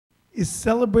is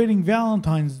celebrating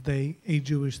Valentine's Day a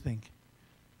Jewish thing?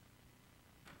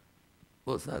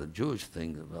 Well, it's not a Jewish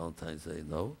thing, Valentine's Day,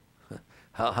 no.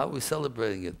 How are we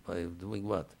celebrating it? By doing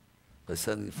what? By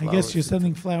sending flowers? I guess you're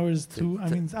sending flowers to, I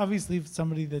mean, obviously if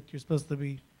somebody that you're supposed to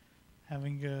be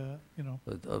having, you know.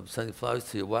 Sending flowers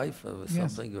to your wife or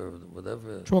something, or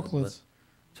whatever. Chocolates.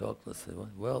 Chocolates.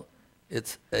 Well,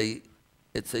 it's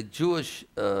a Jewish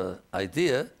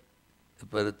idea,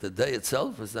 but the day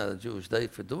itself is not a Jewish day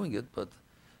for doing it, but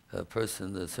a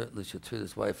person certainly should treat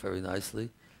his wife very nicely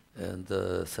and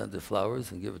send her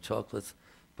flowers and give her chocolates.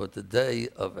 But the day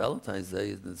of Valentine's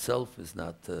Day in itself is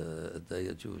not a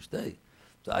Jewish day.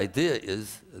 The idea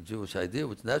is a Jewish idea,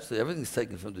 which naturally everything's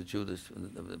taken from the Jewish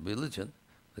religion.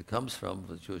 It comes from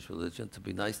the Jewish religion, to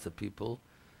be nice to people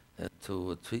and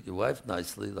to treat your wife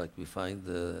nicely, like we find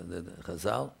in the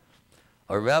Chazal.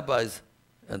 Our rabbis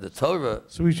and the Torah...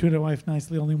 So we treat our wife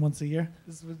nicely only once a year?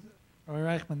 This would, or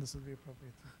Reichman, this would be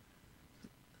appropriate.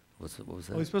 What was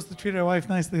that? Are we supposed to treat our wife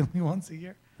nicely only once a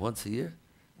year? Once a year?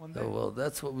 One day? Oh, well,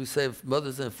 that's what we say for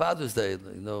Mother's and Father's Day.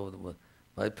 You know,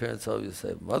 my parents always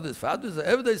say, Father's Day,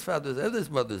 every day's Father's Day, every day's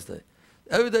Mother's Day.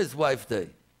 Every day's Wife Day,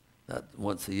 not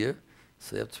once a year.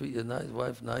 So you have to treat your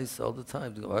wife nice all the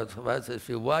time. If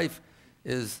your wife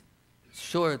is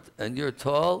short and you're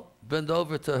tall, bend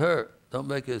over to her. Don't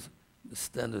make her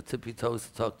stand on tippy toes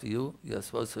to talk to you. You're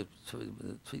supposed to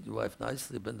treat your wife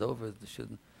nicely, bend over.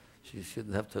 She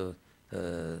shouldn't have to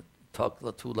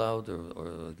talk too loud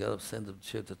or get up, stand up the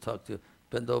chair to talk to you.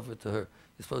 Bend over to her.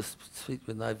 You're supposed to treat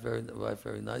your wife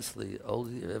very nicely all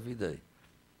year, every day.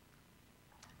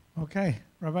 Okay.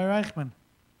 Rabbi Reichman.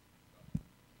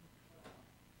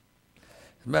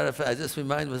 As a matter of fact, I just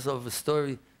remind myself of a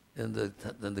story in the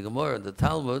Gemara, in the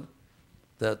Talmud,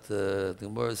 that the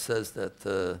Gemara says that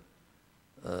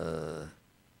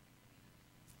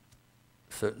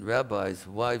certain rabbi's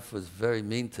wife was very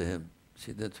mean to him.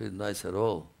 She didn't treat him nice at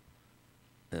all.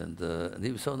 And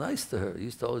he was so nice to her. He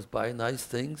used to always buy nice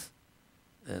things.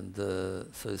 And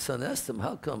so his son asked him,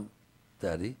 how come,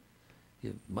 Daddy,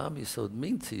 your mommy is so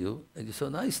mean to you and you're so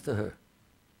nice to her?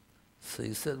 So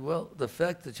he said, well, the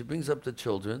fact that she brings up the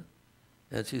children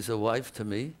and she's a wife to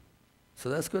me, so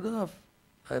that's good enough.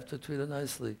 I have to treat her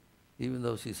nicely, even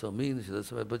though she's so mean, she does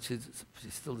so bad, but she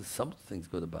still does some things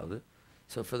good about her.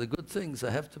 So for the good things, I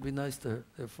have to be nice to her.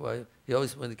 Therefore,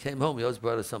 when he came home, he always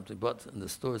brought her something, bought in the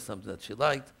store something that she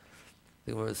liked.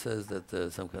 The Gemara says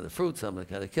that some kind of fruit, some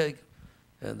kind of cake,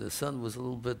 and the son was a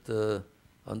little bit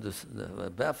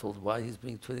baffled why he's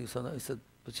being treated so nice. He said,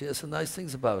 but she has some nice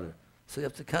things about her. So you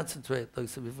have to concentrate, like I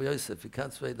said before Yosef, you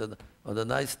concentrate on the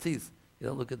nice teeth. You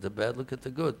don't look at the bad, look at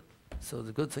the good. So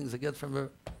the good things I get from her,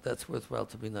 that's worthwhile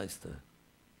to be nice to her.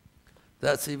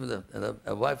 That's even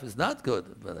a wife is not good,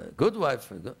 but a good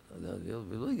wife, you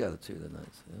really got to treat her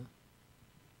nice.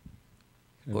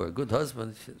 Yeah? Or a good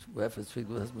husband, wife has to treat a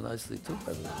good husband nicely too,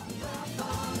 by the way.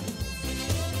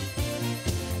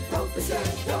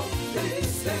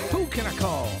 Who can I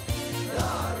call?